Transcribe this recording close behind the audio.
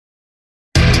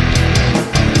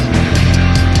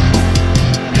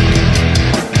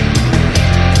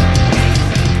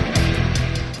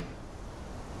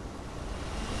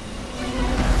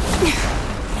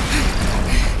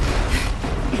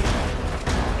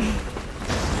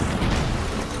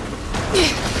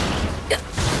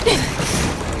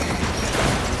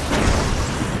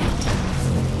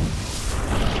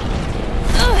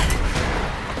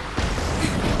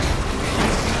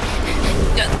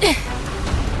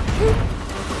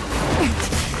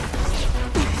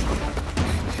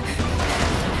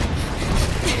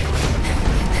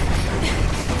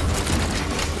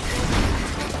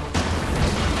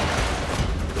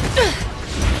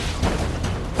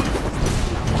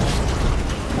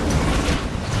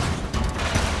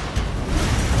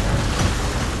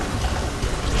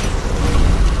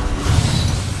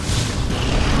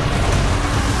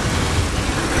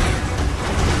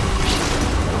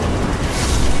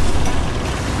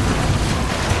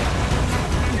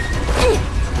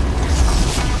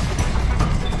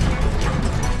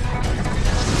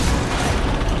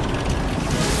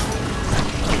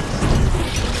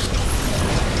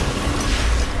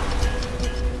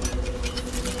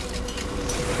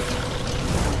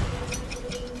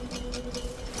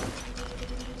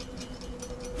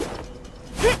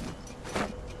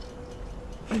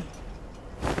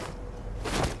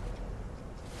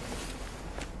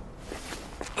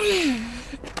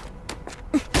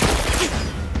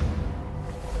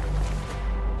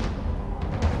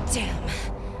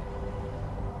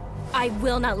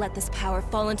will not let this power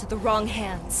fall into the wrong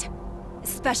hands.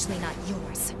 Especially not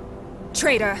yours.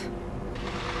 Traitor!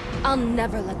 I'll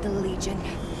never let the Legion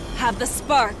have the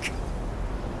spark!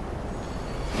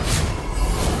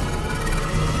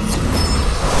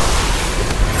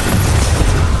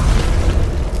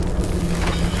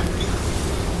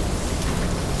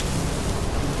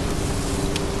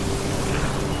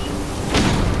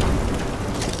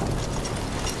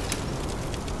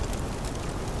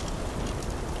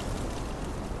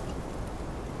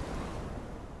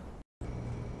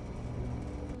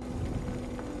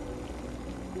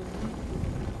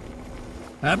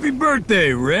 Happy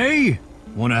birthday, Ray!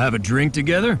 Wanna have a drink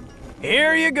together?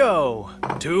 Here you go.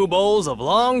 2 bowls of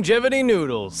longevity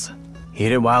noodles.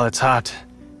 Eat it while it's hot.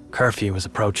 Curfew is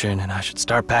approaching and I should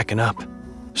start packing up.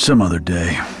 Some other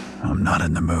day. I'm not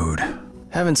in the mood.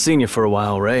 Haven't seen you for a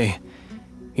while, Ray.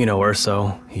 You know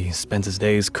Urso. He spends his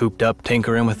days cooped up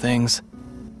tinkering with things.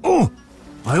 Oh!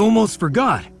 I almost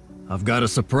forgot. I've got a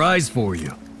surprise for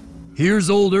you. Here's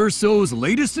old Urso's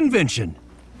latest invention.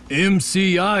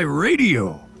 MCI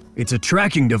radio. It's a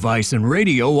tracking device and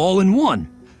radio all in one.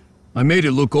 I made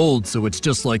it look old so it's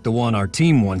just like the one our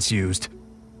team once used.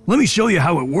 Let me show you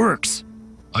how it works.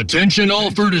 Attention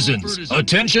all Fertisans!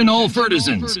 Attention all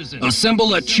Fertisans!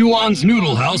 Assemble at Chuan's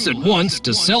Noodle House at once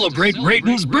to celebrate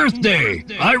Rayton's birthday!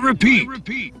 I repeat!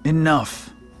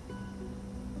 Enough.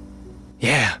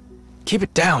 Yeah, keep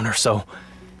it down, Urso.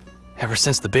 Ever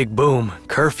since the big boom,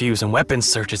 curfews and weapons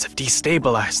searches have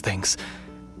destabilized things.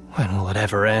 When will it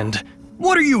ever end?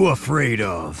 What are you afraid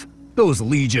of? Those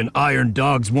Legion Iron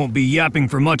Dogs won't be yapping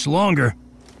for much longer.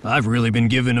 I've really been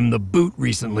giving them the boot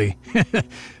recently.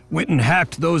 Went and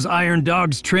hacked those Iron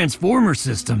Dogs' transformer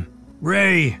system.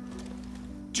 Ray,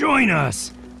 join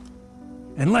us.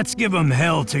 And let's give them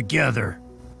hell together.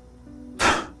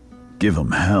 Give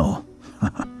them hell?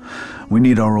 We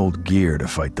need our old gear to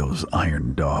fight those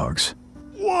Iron Dogs.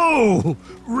 Whoa!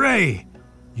 Ray,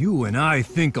 you and I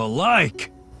think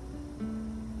alike.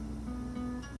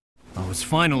 I was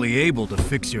finally able to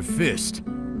fix your fist.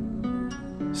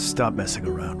 Stop messing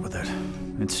around with it.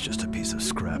 It's just a piece of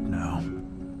scrap now.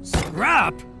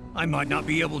 Scrap? I might not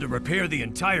be able to repair the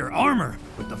entire armor,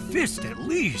 but the fist at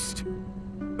least.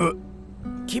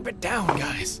 Keep it down,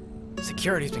 guys.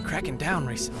 Security's been cracking down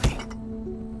recently.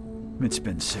 It's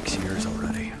been 6 years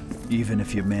already. Even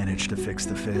if you manage to fix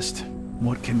the fist,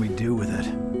 what can we do with it?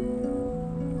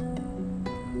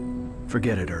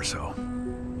 Forget it, Urso.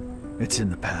 It's in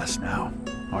the past now.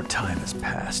 Our time has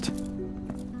passed.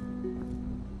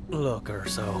 Look,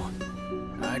 Urso.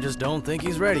 I just don't think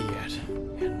he's ready yet.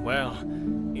 And, well,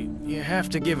 you have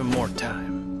to give him more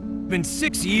time. Been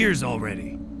 6 years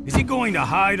already. Is he going to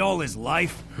hide all his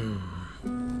life?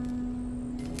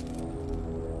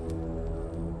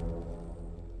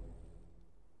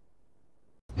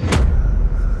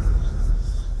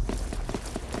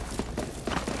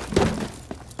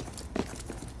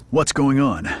 What's going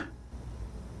on?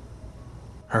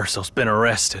 Urso's been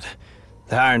arrested.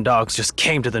 The Iron Dogs just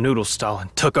came to the noodle stall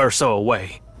and took Urso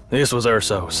away. This was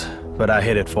Urso's, but I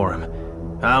hid it for him.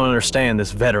 I don't understand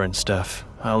this veteran stuff.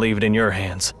 I'll leave it in your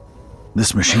hands.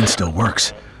 This machine still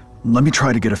works. Let me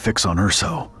try to get a fix on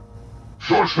Urso.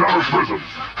 Georgetown Prison.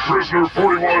 Prisoner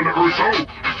 41 Urso.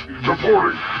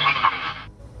 Reporting.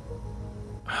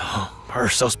 Oh,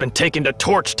 Urso's been taken to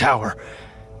Torch Tower.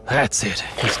 That's it.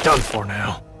 He's done for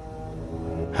now.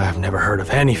 I've never heard of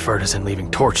any Fertisan leaving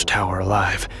Torch Tower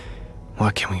alive.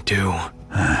 What can we do?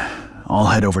 I'll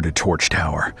head over to Torch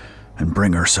Tower and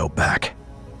bring Urso back.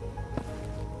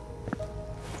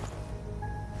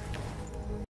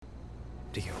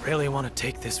 Do you really want to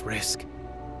take this risk?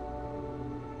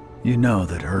 You know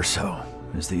that Urso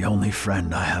is the only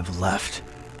friend I have left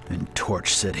in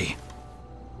Torch City.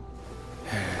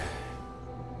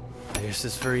 This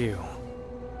is for you.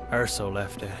 Urso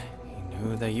left it. He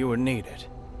knew that you would need it.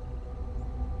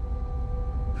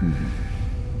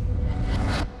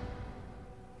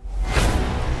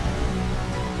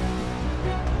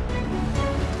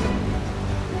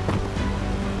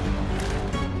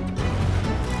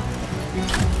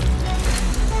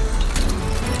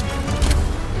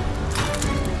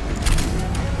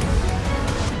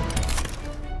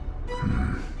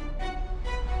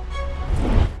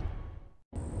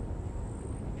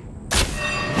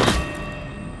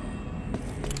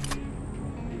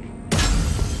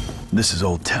 This is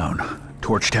Old Town.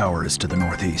 Torch Tower is to the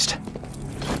northeast.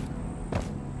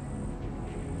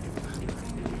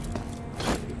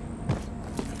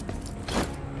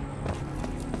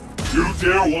 You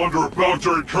dare wander about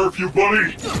during curfew,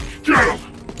 buddy? Get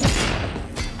him!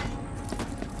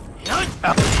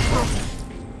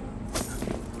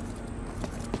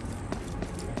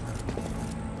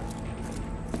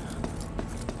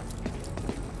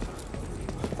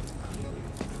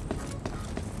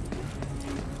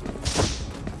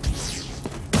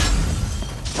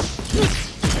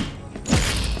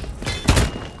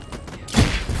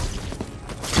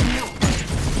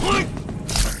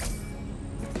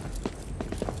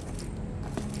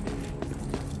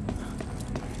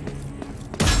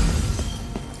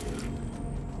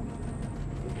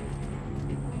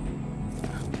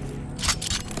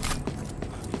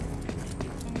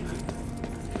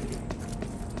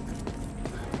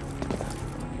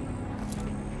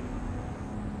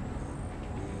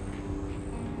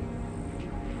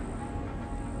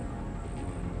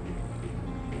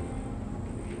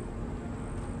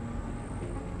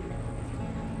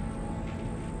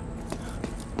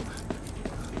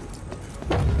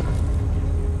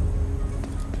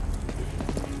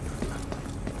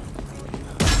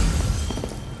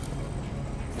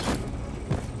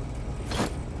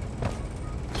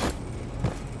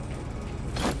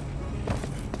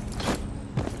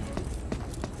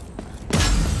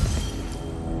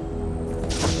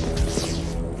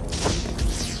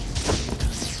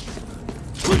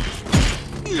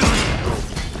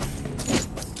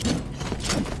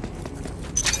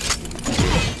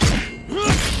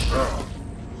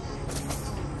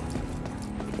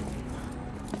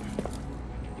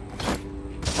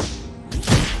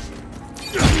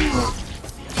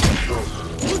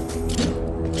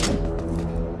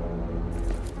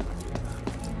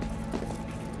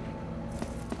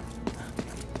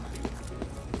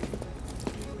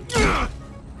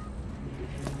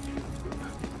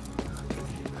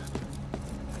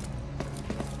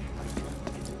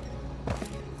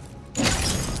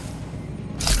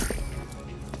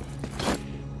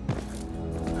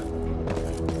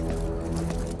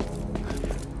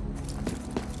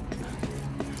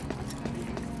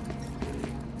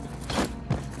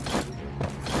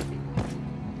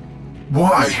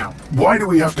 Why do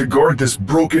we have to guard this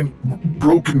broken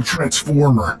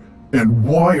transformer? And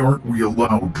why aren't we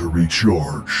allowed to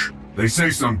recharge? They say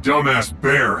some dumbass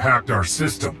bear hacked our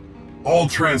system. All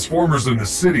transformers in the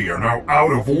city are now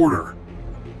out of order.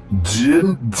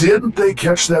 Didn't they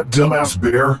catch that dumbass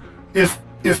bear?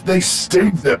 If they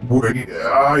stayed that way,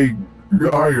 I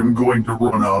am going to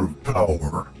run out of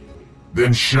power.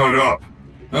 Then shut up.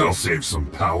 That'll save some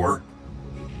power.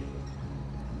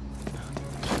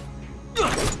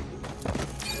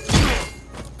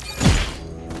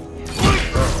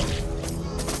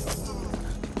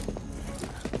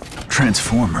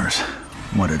 Transformers.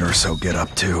 What did Urso get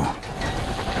up to?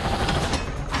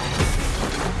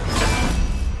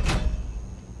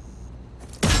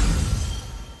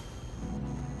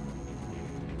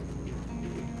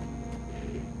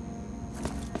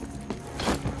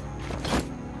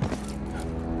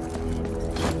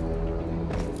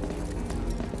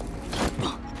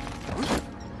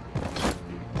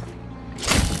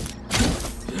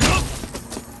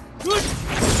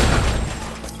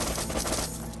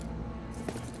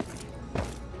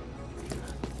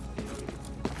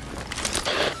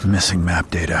 Missing map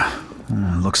data.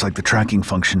 Looks like the tracking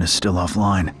function is still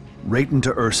offline. Rayton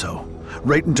to Urso.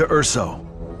 Rayton to Urso.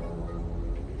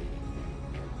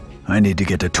 I need to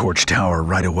get to Torch Tower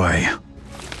right away.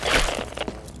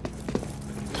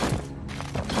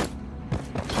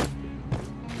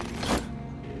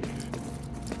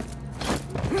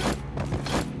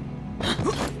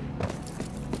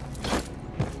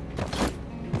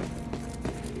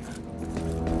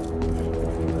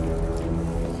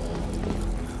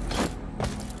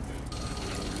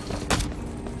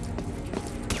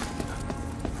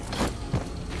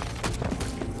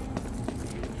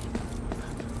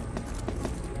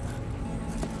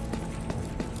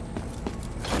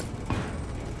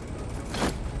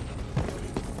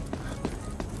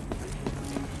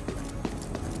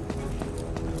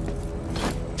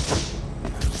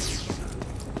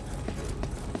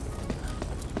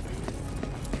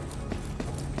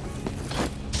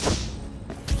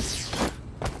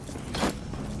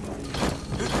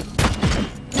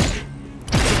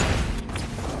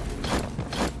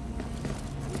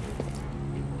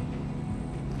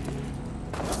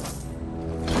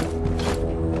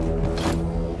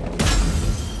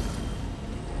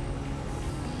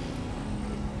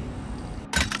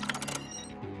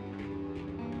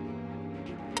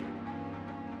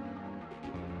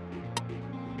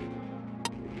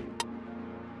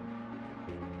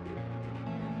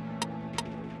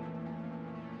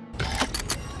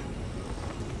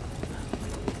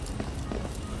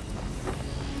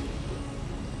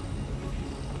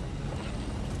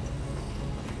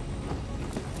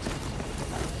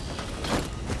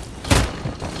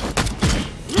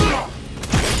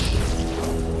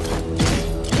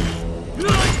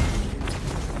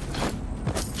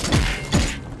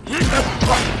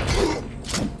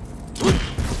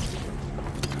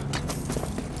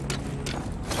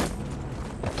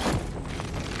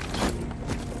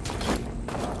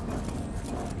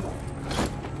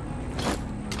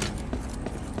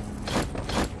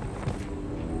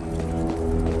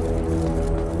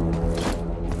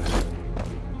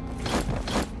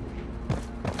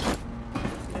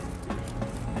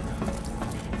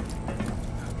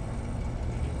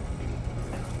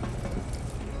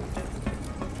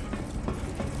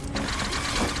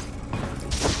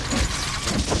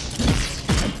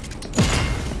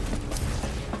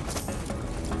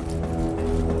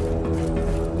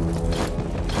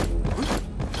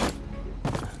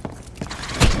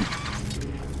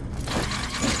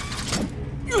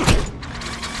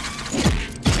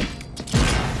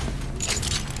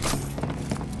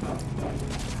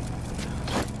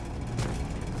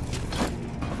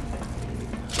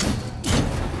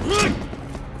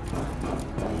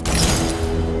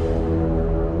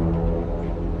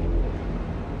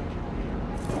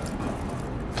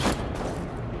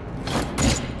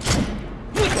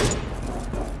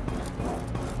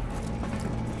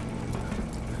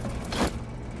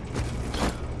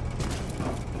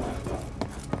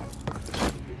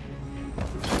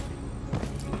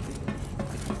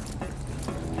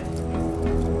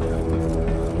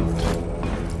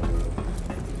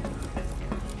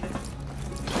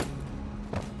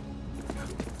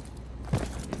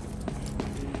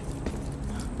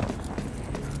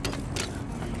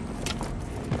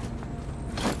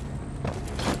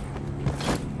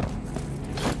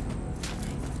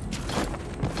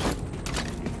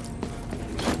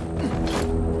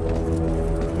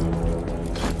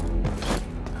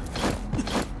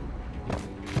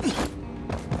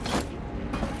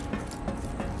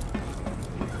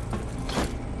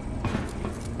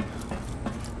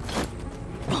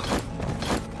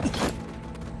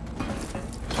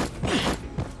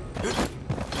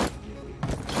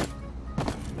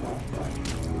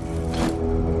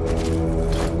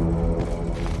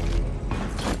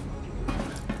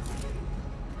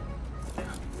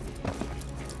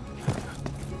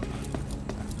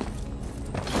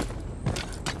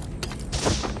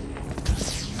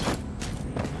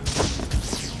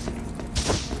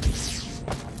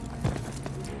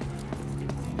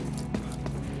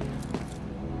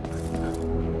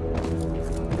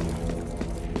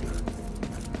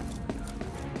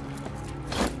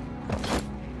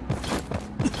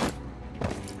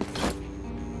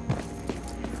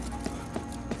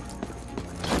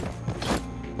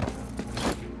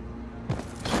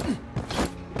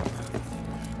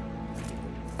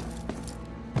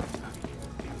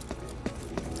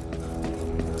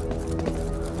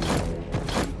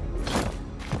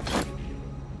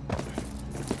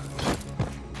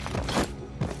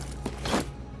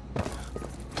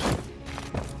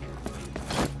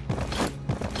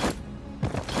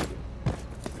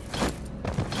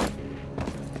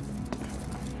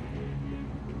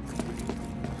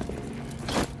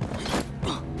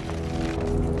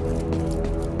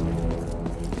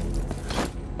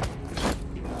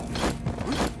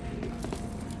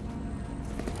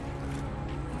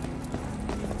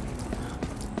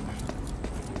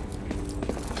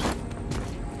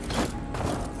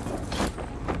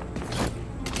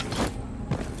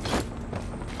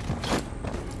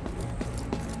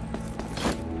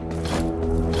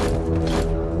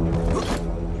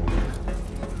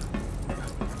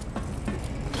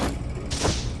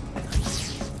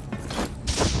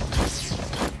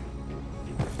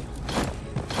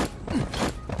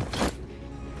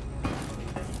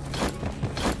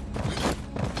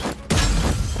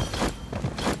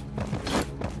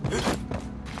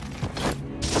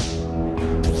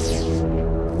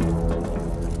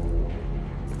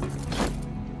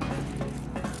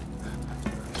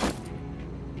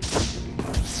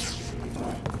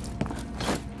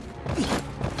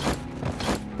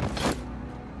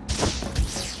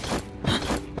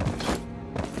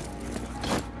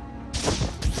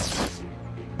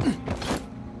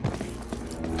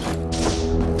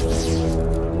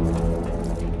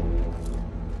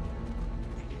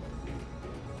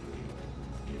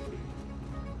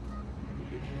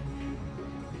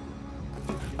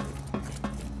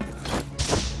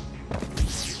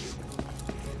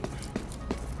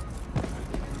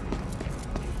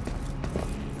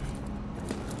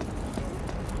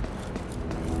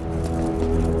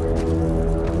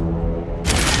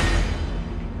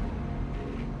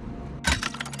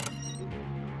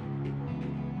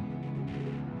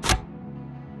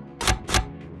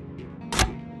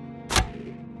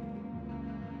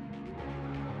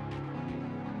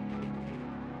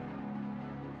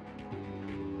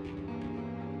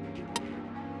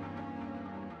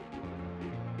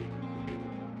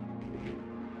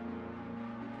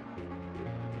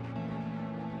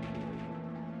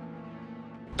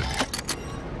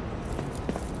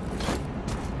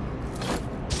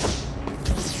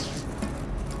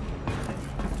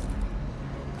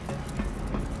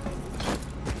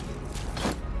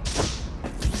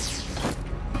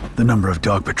 The number of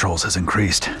dog patrols has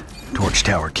increased. Torch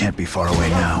Tower can't be far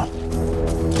away now.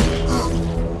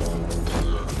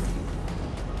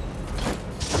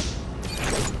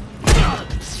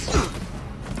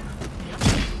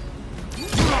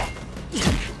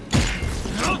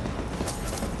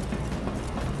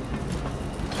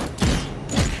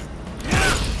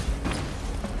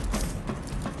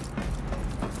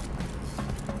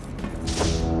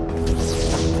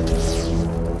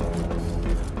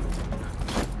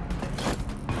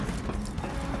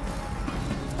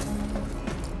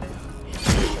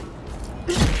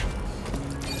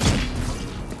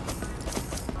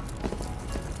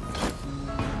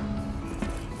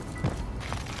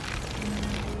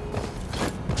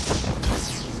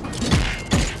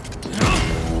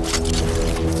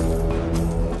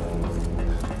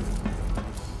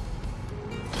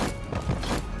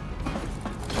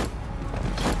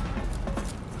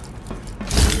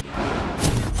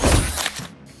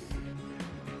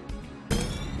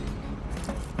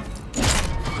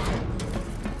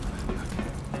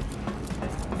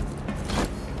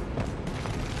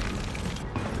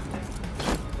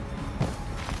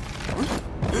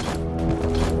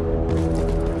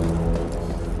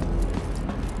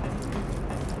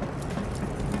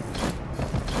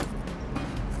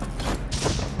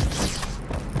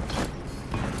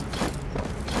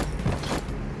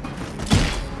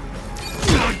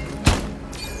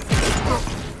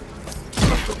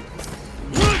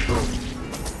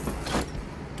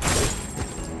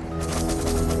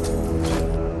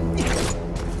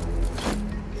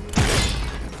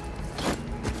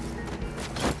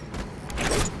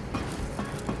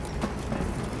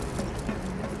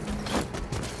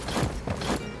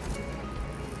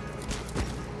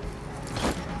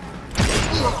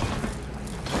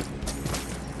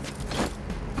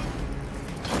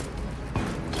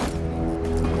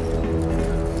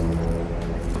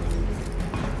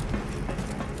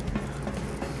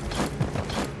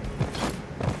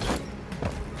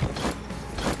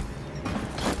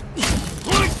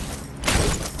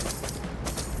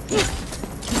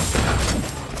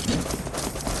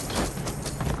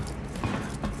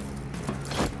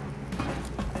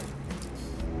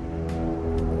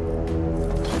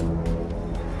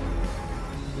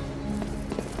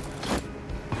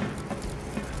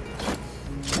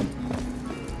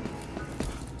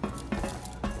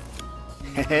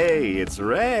 Hey, it's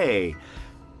Ray.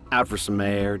 Out for some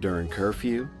air during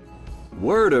curfew?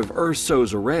 Word of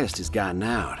Urso's arrest has gotten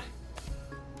out.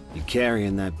 You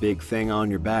carrying that big thing on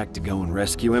your back to go and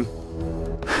rescue him?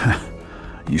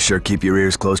 You sure keep your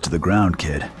ears close to the ground,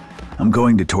 kid. I'm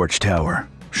going to Torch Tower.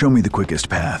 Show me the quickest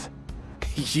path.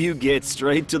 You get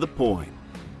straight to the point.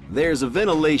 There's a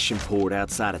ventilation port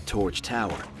outside of Torch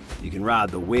Tower. You can ride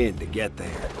the wind to get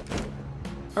there.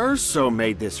 Urso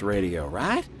made this radio,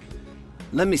 right?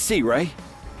 Let me see, Ray.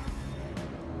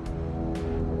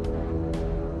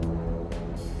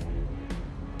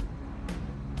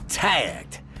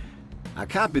 Tagged. I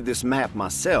copied this map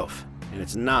myself, and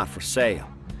it's not for sale.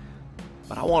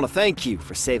 But I want to thank you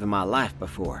for saving my life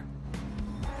before.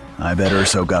 I bet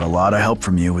Urso got a lot of help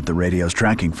from you with the radio's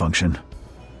tracking function.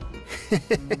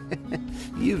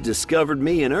 You've discovered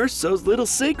me and Urso's little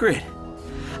secret.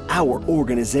 Our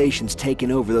organization's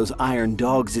taken over those iron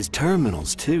dogs'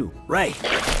 terminals, too. Ray,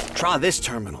 try this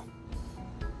terminal.